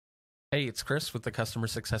Hey, it's Chris with the customer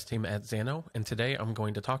success team at Xano, and today I'm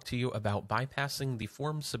going to talk to you about bypassing the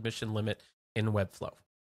form submission limit in Webflow.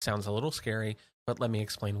 Sounds a little scary, but let me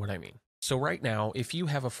explain what I mean. So right now, if you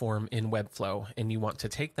have a form in Webflow and you want to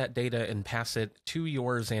take that data and pass it to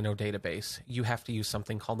your Xano database, you have to use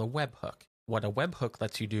something called a webhook. What a webhook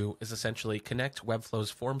lets you do is essentially connect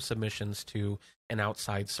Webflow's form submissions to an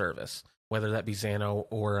outside service, whether that be Xano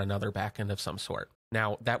or another backend of some sort.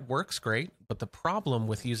 Now, that works great, but the problem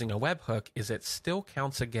with using a webhook is it still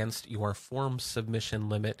counts against your form submission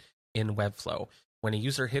limit in Webflow. When a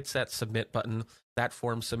user hits that submit button, that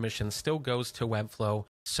form submission still goes to Webflow,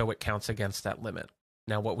 so it counts against that limit.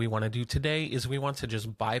 Now, what we want to do today is we want to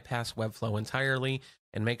just bypass Webflow entirely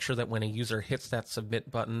and make sure that when a user hits that submit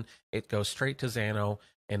button, it goes straight to Xano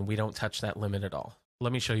and we don't touch that limit at all.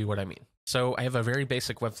 Let me show you what I mean. So I have a very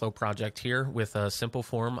basic Webflow project here with a simple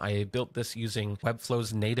form. I built this using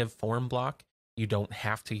Webflow's native form block. You don't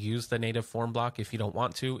have to use the native form block if you don't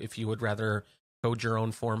want to. If you would rather code your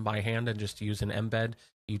own form by hand and just use an embed,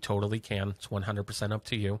 you totally can. It's 100% up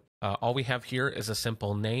to you. All we have here is a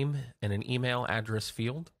simple name and an email address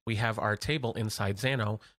field. We have our table inside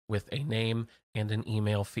Xano with a name and an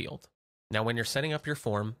email field. Now, when you're setting up your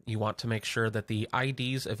form, you want to make sure that the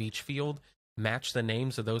IDs of each field match the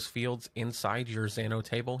names of those fields inside your Xano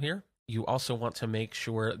table here. You also want to make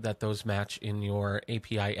sure that those match in your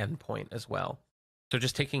API endpoint as well. So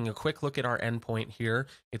just taking a quick look at our endpoint here,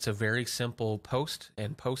 it's a very simple post,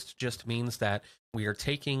 and post just means that we are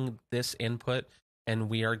taking this input and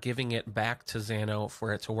we are giving it back to Xano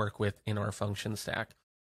for it to work with in our function stack.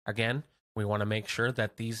 Again, we want to make sure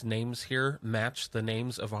that these names here match the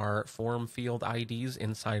names of our form field IDs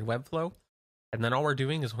inside Webflow. And then all we're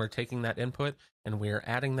doing is we're taking that input and we're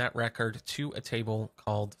adding that record to a table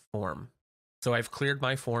called form. So I've cleared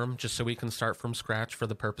my form just so we can start from scratch for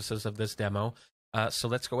the purposes of this demo. So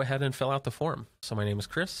let's go ahead and fill out the form. So my name is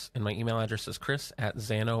Chris and my email address is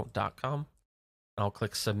chris@xano.com. I'll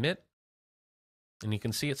click submit. And you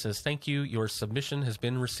can see it says, "Thank you, your submission has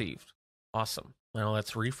been received." Awesome. Now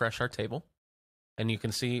let's refresh our table. And you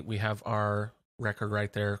can see we have our record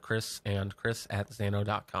right there, Chris and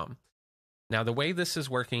chris@xano.com. Now, the way this is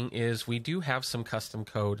working is we do have some custom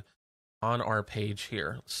code on our page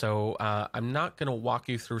here. So I'm not going to walk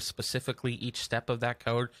you through specifically each step of that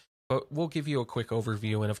code, but we'll give you a quick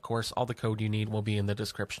overview. And of course, all the code you need will be in the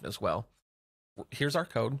description as well. Here's our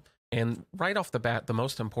code. And right off the bat, the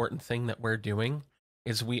most important thing that we're doing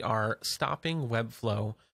is we are stopping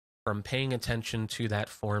Webflow from paying attention to that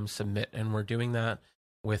form submit. And we're doing that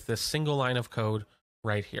with this single line of code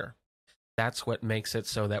right here. That's what makes it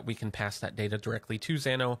so that we can pass that data directly to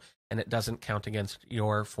Xano and it doesn't count against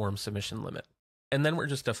your form submission limit. And then we're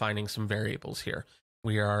just defining some variables here.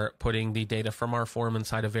 We are putting the data from our form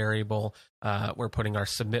inside a variable. We're putting our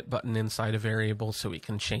submit button inside a variable so we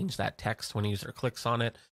can change that text when a user clicks on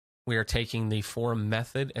it. We are taking the form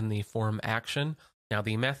method and the form action. Now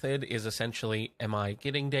the method is essentially, am I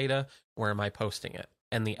getting data or am I posting it?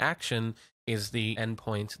 And the action is the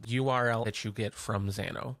endpoint URL that you get from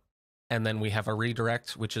Xano. And then we have a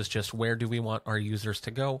redirect, which is just where do we want our users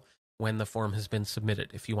to go when the form has been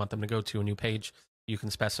submitted. If you want them to go to a new page, you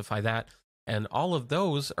can specify that. And all of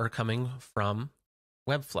those are coming from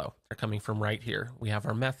Webflow. They're coming from right here. We have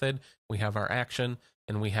our method, we have our action,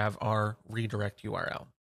 and we have our redirect URL.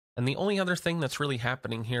 And the only other thing that's really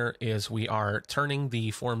happening here is we are turning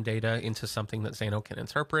the form data into something that Xano can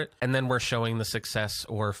interpret, and then we're showing the success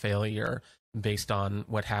or failure based on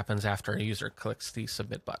what happens after a user clicks the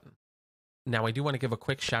submit button. Now, I do want to give a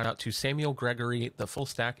quick shout out to Samuel Gregory, the Full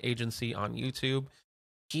Stack Agency on YouTube.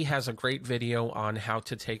 He has a great video on how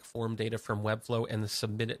to take form data from Webflow and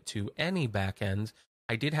submit it to any backend.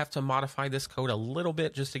 I did have to modify this code a little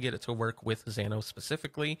bit just to get it to work with Xano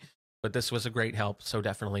specifically, but this was a great help, so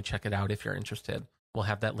definitely check it out if you're interested. We'll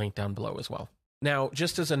have that link down below as well. Now,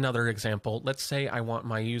 just as another example, let's say I want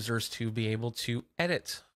my users to be able to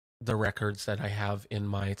edit the records that I have in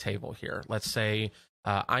my table here. Let's say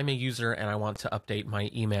I'm a user and I want to update my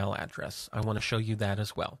email address. I want to show you that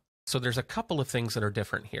as well. So there's a couple of things that are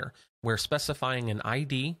different here. We're specifying an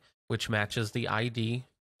ID, which matches the ID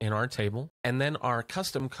in our table. And then our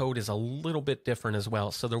custom code is a little bit different as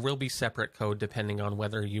well. So there will be separate code depending on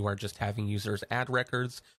whether you are just having users add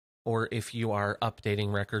records or if you are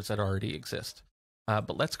updating records that already exist.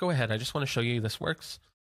 But let's go ahead. I just want to show you this works.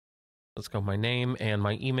 Let's go my name and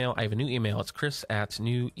my email. I have a new email. It's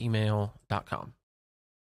chris@newemail.com.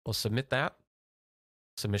 We'll submit that.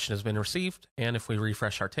 Submission has been received. And if we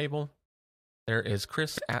refresh our table, there is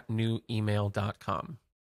chris@newemail.com.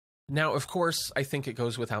 Now, of course, I think it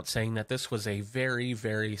goes without saying that this was a very,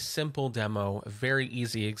 very simple demo, a very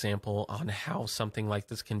easy example on how something like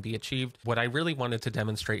this can be achieved. What I really wanted to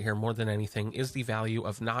demonstrate here more than anything is the value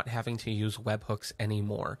of not having to use webhooks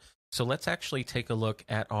anymore. So let's actually take a look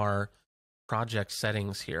at our project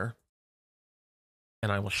settings here, and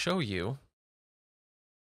I will show you.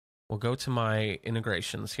 We'll go to my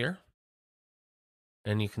integrations here,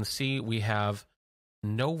 and you can see we have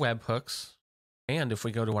no webhooks. And if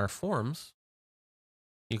we go to our forms,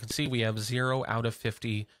 you can see we have 0 out of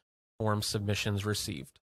 50 form submissions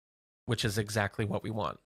received, which is exactly what we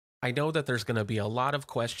want. I know that there's going to be a lot of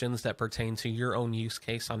questions that pertain to your own use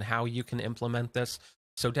case on how you can implement this,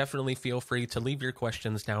 so definitely feel free to leave your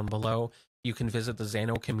questions down below. You can visit the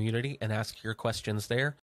Xano community and ask your questions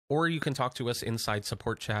there, or you can talk to us inside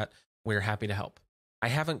support chat. We're happy to help. I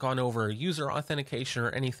haven't gone over user authentication or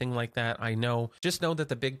anything like that. I know. Just know that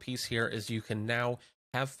the big piece here is you can now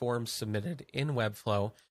have forms submitted in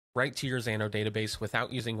Webflow right to your Xano database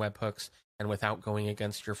without using webhooks and without going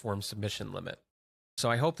against your form submission limit. So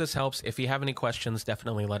I hope this helps. If you have any questions,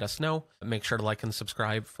 definitely let us know. Make sure to like and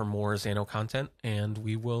subscribe for more Xano content, and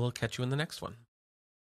we will catch you in the next one.